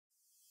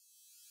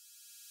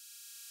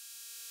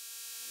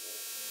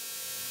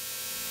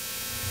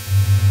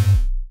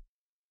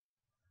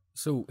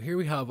So here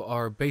we have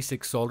our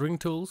basic soldering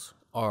tools,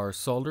 our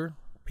solder,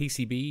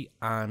 PCB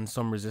and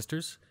some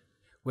resistors,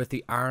 with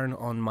the iron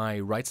on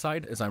my right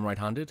side as I'm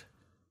right-handed.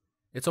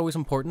 It's always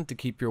important to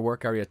keep your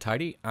work area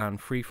tidy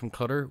and free from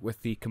clutter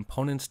with the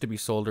components to be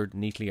soldered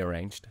neatly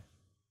arranged.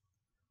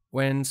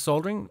 When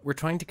soldering, we're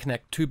trying to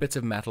connect two bits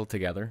of metal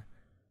together.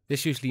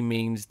 This usually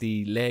means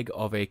the leg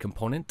of a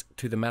component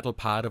to the metal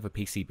pad of a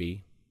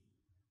PCB.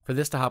 For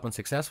this to happen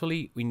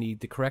successfully, we need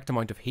the correct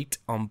amount of heat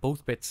on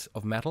both bits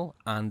of metal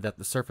and that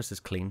the surface is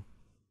clean.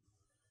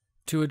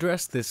 To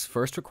address this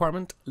first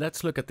requirement,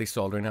 let's look at the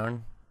soldering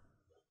iron.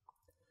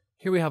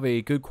 Here we have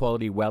a good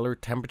quality Weller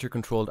temperature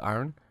controlled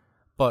iron,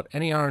 but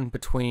any iron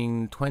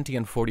between 20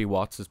 and 40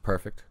 watts is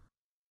perfect.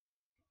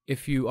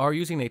 If you are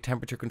using a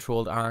temperature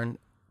controlled iron,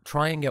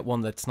 try and get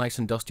one that's nice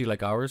and dusty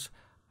like ours,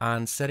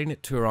 and setting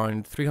it to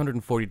around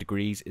 340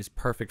 degrees is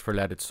perfect for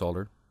leaded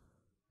solder.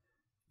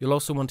 You'll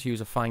also want to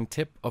use a fine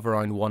tip of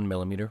around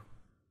 1mm.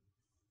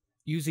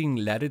 Using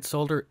leaded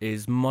solder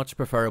is much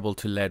preferable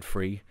to lead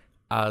free,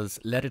 as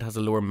leaded has a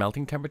lower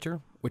melting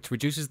temperature, which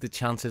reduces the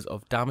chances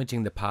of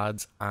damaging the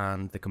pads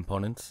and the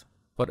components.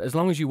 But as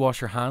long as you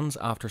wash your hands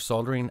after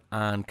soldering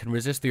and can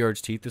resist the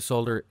urge to heat the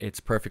solder, it's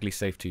perfectly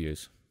safe to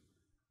use.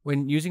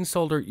 When using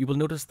solder, you will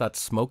notice that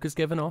smoke is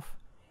given off.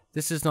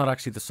 This is not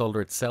actually the solder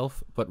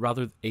itself, but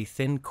rather a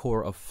thin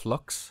core of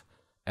flux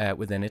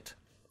within it.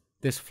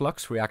 This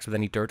flux reacts with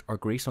any dirt or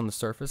grease on the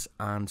surface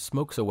and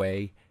smokes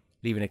away,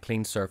 leaving a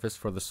clean surface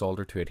for the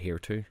solder to adhere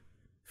to.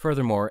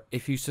 Furthermore,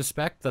 if you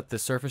suspect that the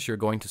surface you're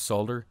going to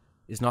solder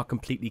is not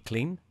completely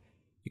clean,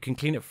 you can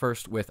clean it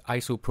first with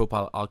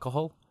isopropyl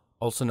alcohol,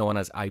 also known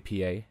as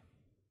IPA.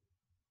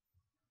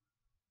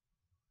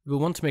 You will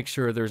want to make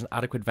sure there's an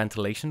adequate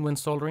ventilation when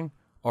soldering,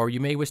 or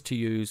you may wish to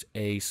use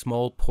a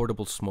small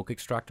portable smoke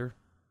extractor.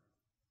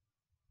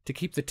 To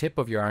keep the tip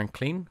of your iron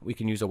clean, we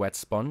can use a wet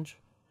sponge.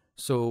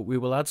 So we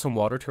will add some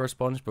water to our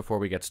sponge before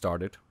we get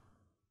started.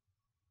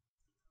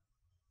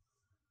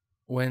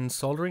 When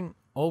soldering,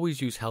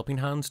 always use helping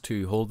hands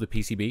to hold the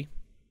PCB.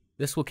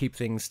 This will keep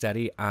things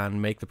steady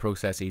and make the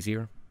process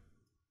easier.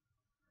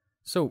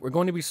 So we're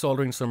going to be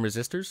soldering some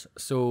resistors,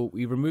 so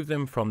we remove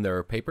them from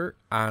their paper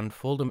and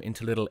fold them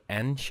into little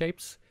N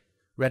shapes,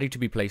 ready to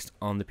be placed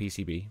on the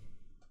PCB.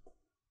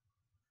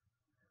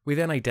 We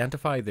then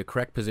identify the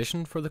correct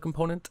position for the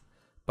component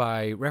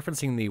by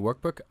referencing the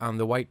workbook and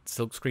the white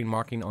silkscreen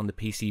marking on the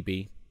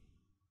PCB.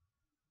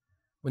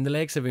 When the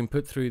legs have been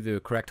put through the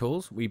correct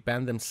holes, we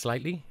bend them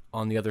slightly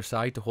on the other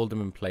side to hold them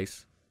in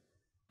place.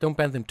 Don't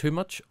bend them too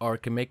much or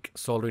it can make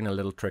soldering a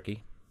little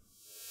tricky.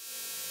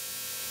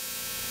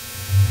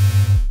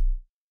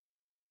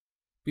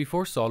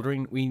 Before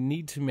soldering, we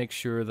need to make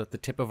sure that the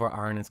tip of our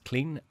iron is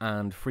clean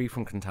and free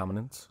from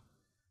contaminants.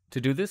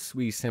 To do this,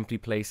 we simply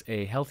place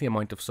a healthy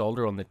amount of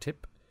solder on the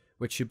tip,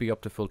 which should be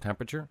up to full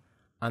temperature,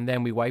 and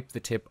then we wipe the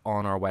tip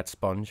on our wet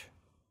sponge.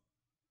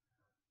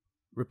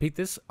 Repeat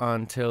this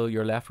until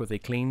you're left with a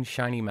clean,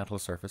 shiny metal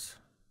surface.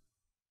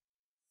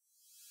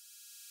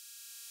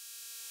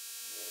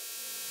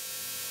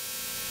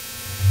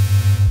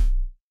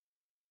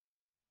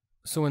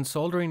 So in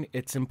soldering,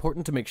 it's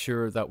important to make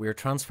sure that we are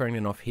transferring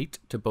enough heat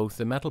to both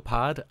the metal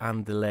pad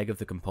and the leg of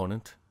the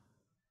component.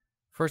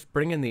 First,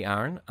 bring in the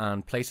iron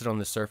and place it on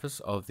the surface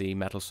of the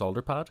metal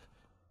solder pad,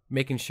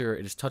 making sure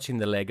it is touching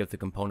the leg of the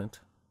component.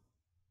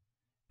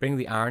 Bring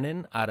the iron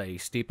in at a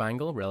steep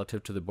angle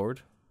relative to the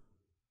board.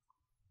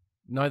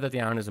 Now that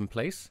the iron is in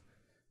place,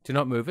 do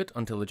not move it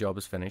until the job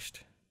is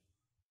finished.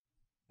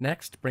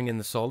 Next, bring in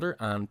the solder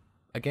and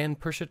again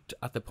push it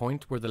at the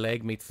point where the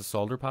leg meets the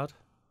solder pad.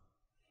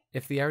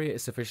 If the area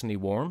is sufficiently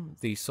warm,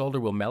 the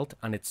solder will melt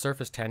and its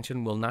surface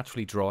tension will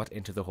naturally draw it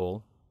into the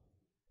hole.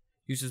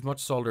 Use as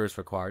much solder as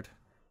required.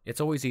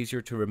 It's always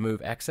easier to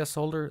remove excess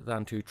solder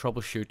than to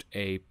troubleshoot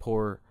a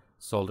poor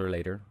solder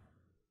later.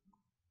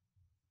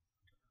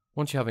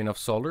 Once you have enough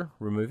solder,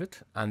 remove it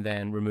and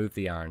then remove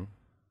the iron.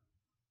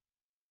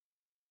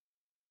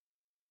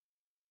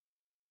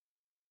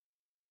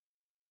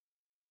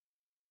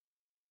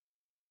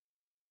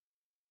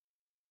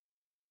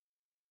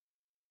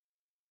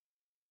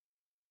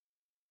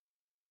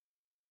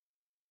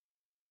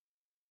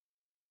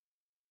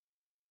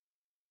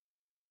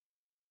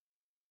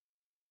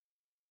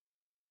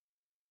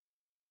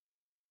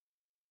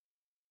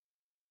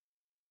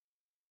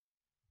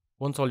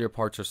 Once all your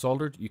parts are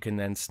soldered, you can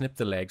then snip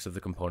the legs of the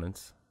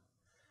components.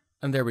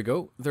 And there we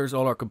go, there's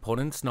all our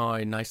components now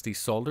nicely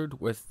soldered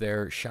with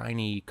their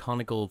shiny,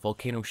 conical,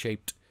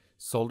 volcano-shaped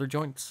solder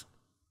joints.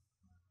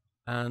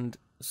 And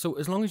so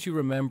as long as you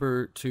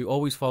remember to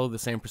always follow the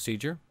same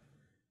procedure,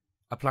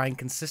 applying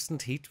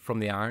consistent heat from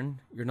the iron,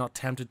 you're not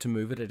tempted to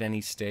move it at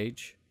any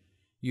stage,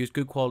 use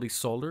good quality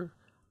solder,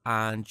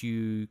 and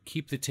you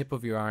keep the tip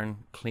of your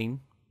iron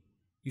clean,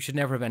 you should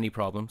never have any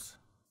problems.